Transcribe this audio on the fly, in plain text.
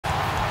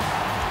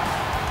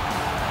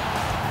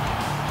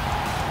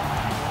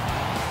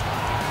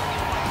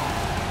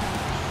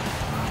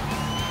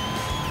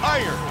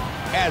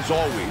As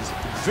always,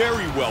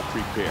 very well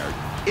prepared,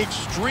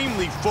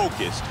 extremely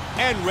focused,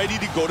 and ready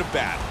to go to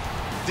battle.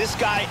 This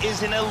guy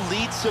is an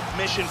elite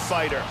submission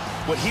fighter.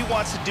 What he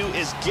wants to do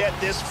is get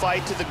this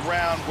fight to the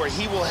ground where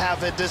he will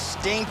have a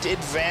distinct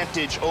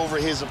advantage over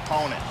his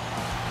opponent.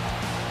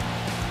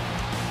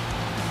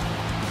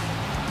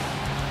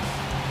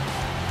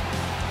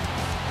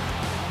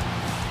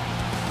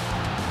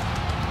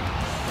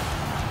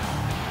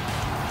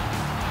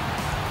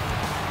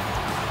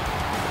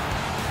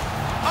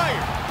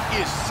 Iron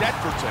is set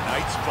for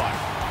tonight's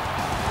fight.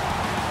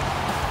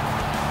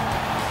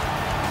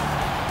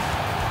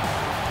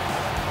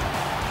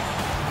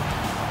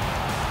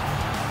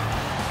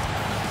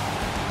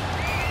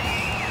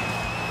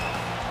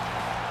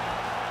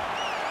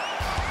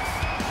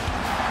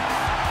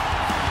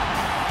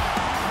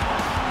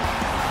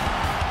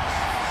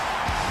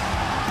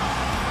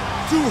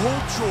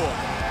 Duhochoy.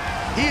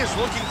 He is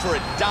looking for a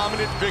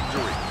dominant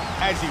victory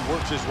as he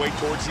works his way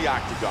towards the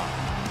octagon.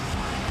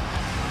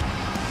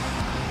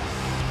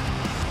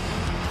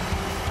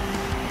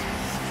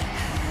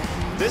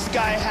 This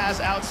guy has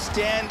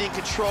outstanding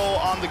control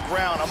on the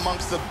ground,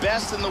 amongst the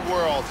best in the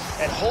world,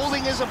 and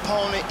holding his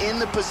opponent in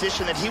the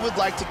position that he would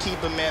like to keep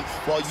him in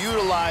while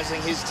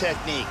utilizing his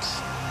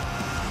techniques.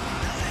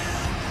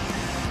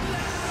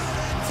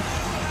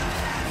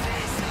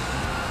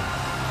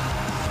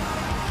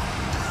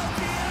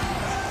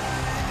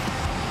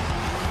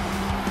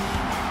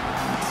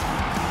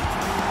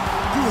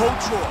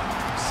 Duhochoy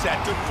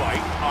set to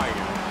fight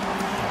Iron.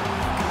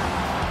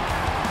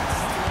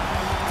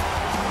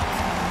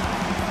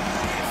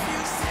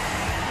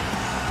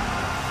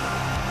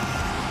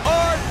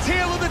 Our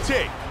tale of the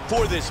tape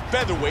for this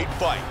featherweight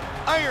fight.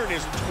 Iron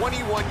is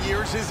 21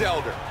 years his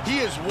elder. He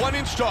is 1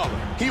 inch taller.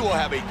 He will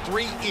have a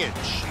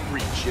 3-inch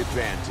reach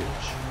advantage.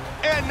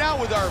 And now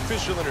with our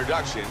official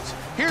introductions,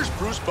 here's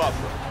Bruce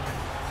Buffer.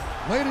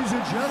 Ladies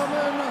and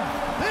gentlemen,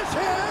 this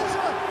is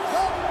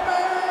the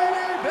main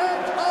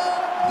event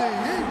of the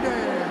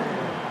evening.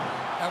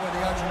 And when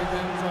the action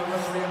begins, our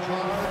referee in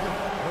charge,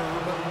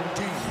 Herb T.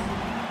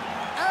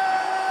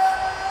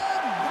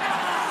 And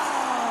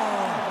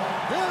now,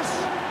 this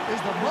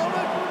is the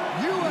moment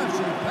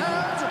UFC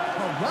fans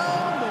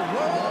around the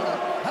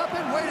world have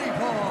been waiting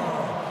for.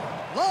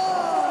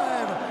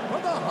 Live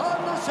from the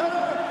Honda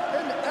Center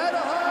in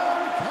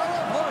Anaheim,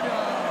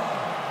 California.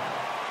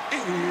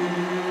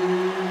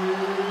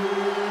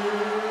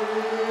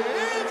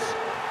 It's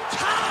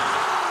time!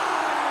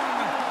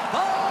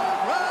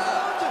 5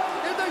 rounds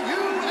in the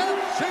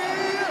UFC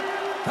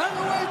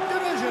featherweight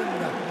division.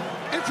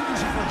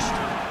 Introducing first,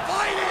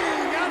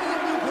 fighting out of the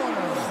blue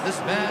corner. This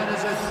man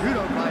is a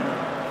judo fighter,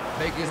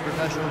 making his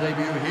professional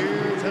debut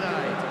here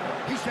tonight.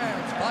 He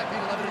stands 5 feet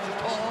 11 inches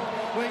tall,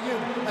 weighing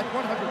in at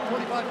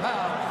 145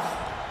 pounds.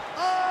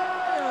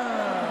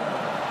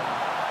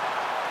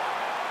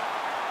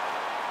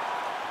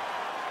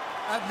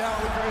 And now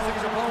introducing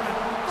his opponent,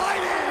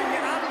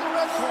 fighting out of the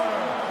red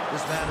corner.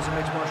 This man is a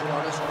mixed martial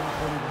artist with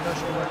a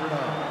professional record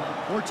of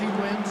 14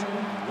 wins,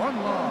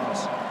 1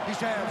 loss. He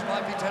stands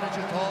 5 feet 10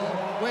 inches tall,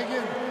 weighing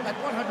in at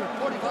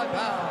 145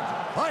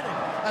 pounds. Fighting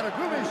out of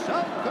Gumi,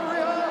 South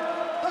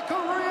Korea, the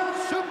Korean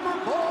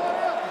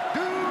Superboy,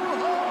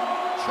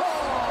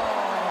 Duhochoy.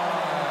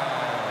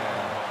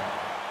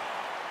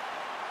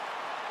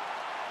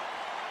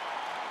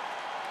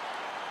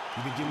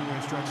 You've been given your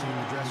instruction in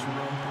the dressing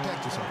room.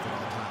 Protect yourself at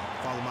all times.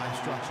 Follow my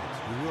instructions.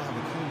 We will have a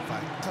clean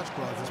fight. Touch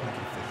gloves. Let's make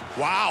it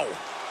official. Wow.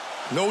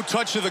 No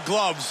touch of the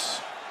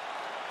gloves.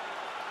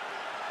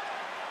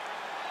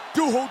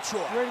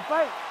 Duhochoy. You ready to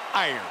fight?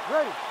 Iron.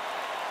 Ready.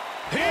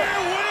 Here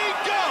we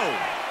go.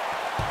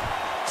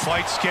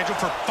 Fight scheduled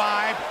for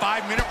 5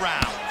 5-minute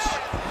rounds.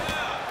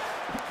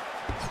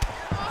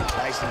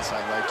 Nice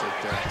inside leg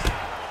kick there.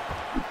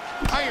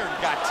 Iron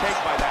got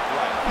tagged by that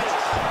right.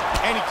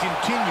 And he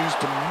continues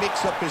to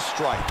mix up his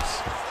strikes.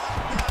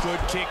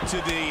 Good kick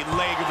to the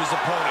leg of his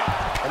opponent.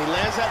 And he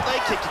lands that leg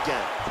kick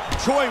again.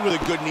 Choi with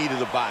a good knee to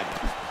the body.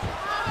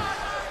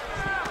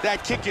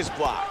 That kick is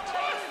blocked.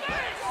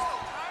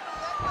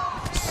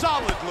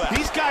 Solid left.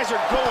 These guys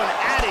are going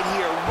at it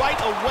here right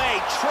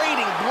away,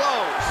 trading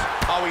blows.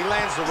 Oh, he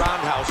lands the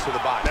roundhouse to the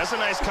body. That's a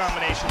nice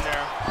combination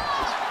there.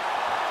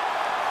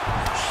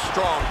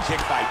 Strong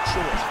kick by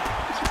Choi.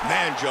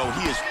 Man, Joe,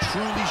 he is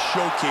truly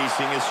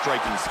showcasing his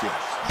striking skills.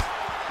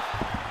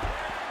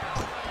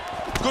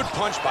 Good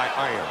punch by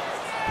Iron.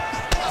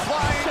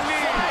 Flying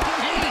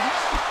knee.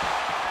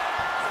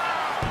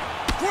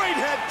 Great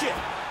head kick.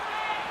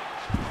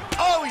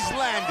 Oh, he's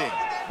landing.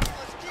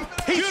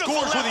 He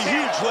scores with a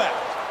huge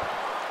left.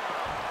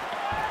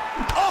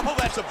 Oh,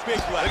 that's a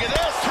big left. Look at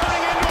this.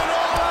 Turning into an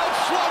all-out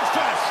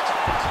slugfest.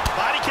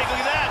 Body kick,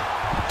 look at that.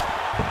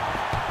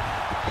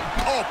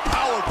 Oh,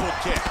 powerful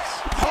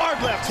kicks. Hard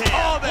left hand.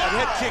 Oh, that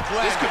head kick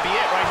landed. This could be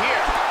it right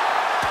here.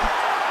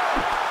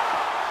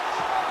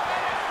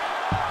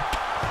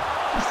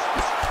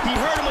 He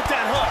hurt him with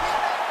that hook.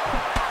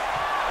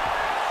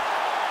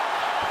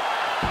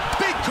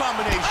 Big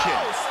combination.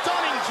 Oh,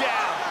 stunning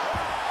jab.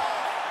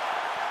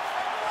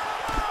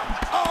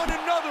 Oh, and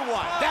another another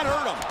one. That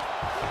hurt him.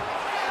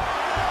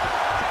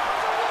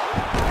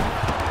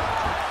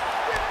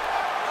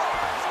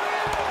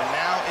 And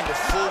now into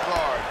full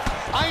guard.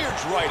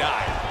 Iron's right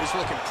eye is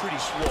looking pretty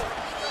swole.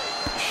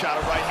 Shot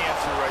a right hand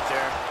through right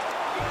there.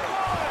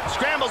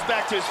 Scrambles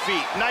back to his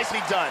feet.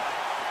 Nicely done.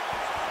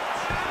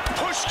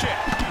 Push kick.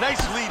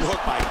 Nice lead hook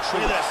by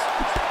True. Look at this.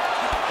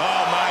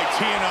 Oh, my,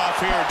 teeing off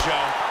here,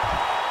 Joe.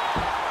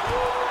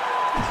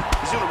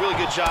 He's doing a really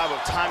good job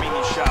of timing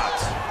these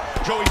shots.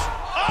 Joey's...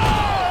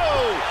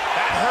 Oh!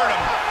 That hurt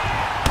him.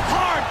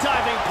 Hard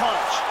diving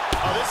punch.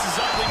 Oh, this is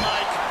ugly,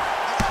 Mike.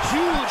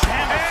 Huge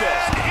hammer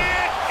fist.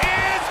 And it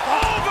is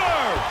over!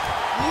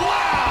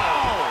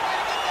 Wow!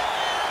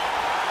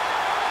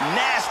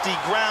 Nasty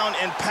ground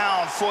and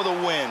pound for the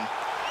win.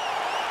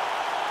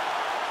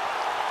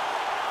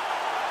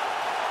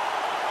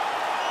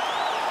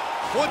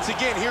 Once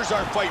again, here's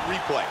our fight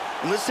replay.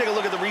 And let's take a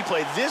look at the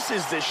replay. This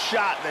is the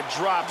shot that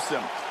drops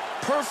him.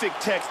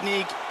 Perfect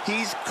technique.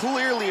 He's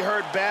clearly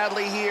hurt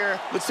badly here.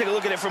 Let's take a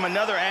look at it from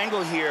another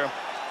angle here.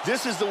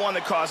 This is the one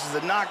that causes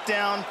the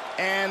knockdown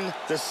and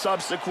the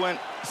subsequent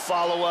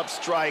follow-up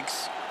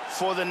strikes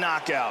for the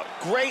knockout.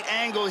 Great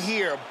angle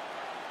here.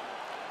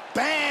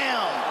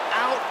 Bam!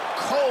 Out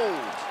cold.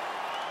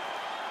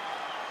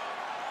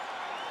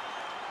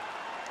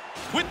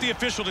 With the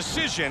official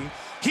decision,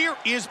 here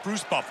is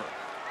Bruce Buffer.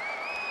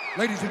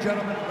 Ladies and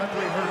gentlemen,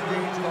 referee Herb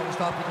Dean's going to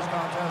stop this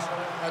contest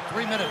at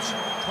 3 minutes,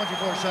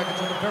 24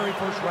 seconds of the very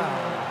first round.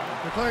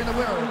 Declaring the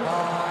winner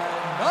by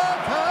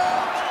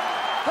knockout,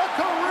 the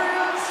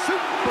Korean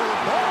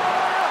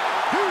Superboy,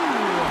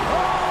 Duhochoy.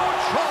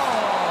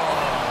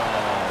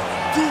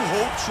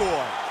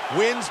 Duhochoy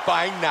wins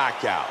by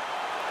knockout.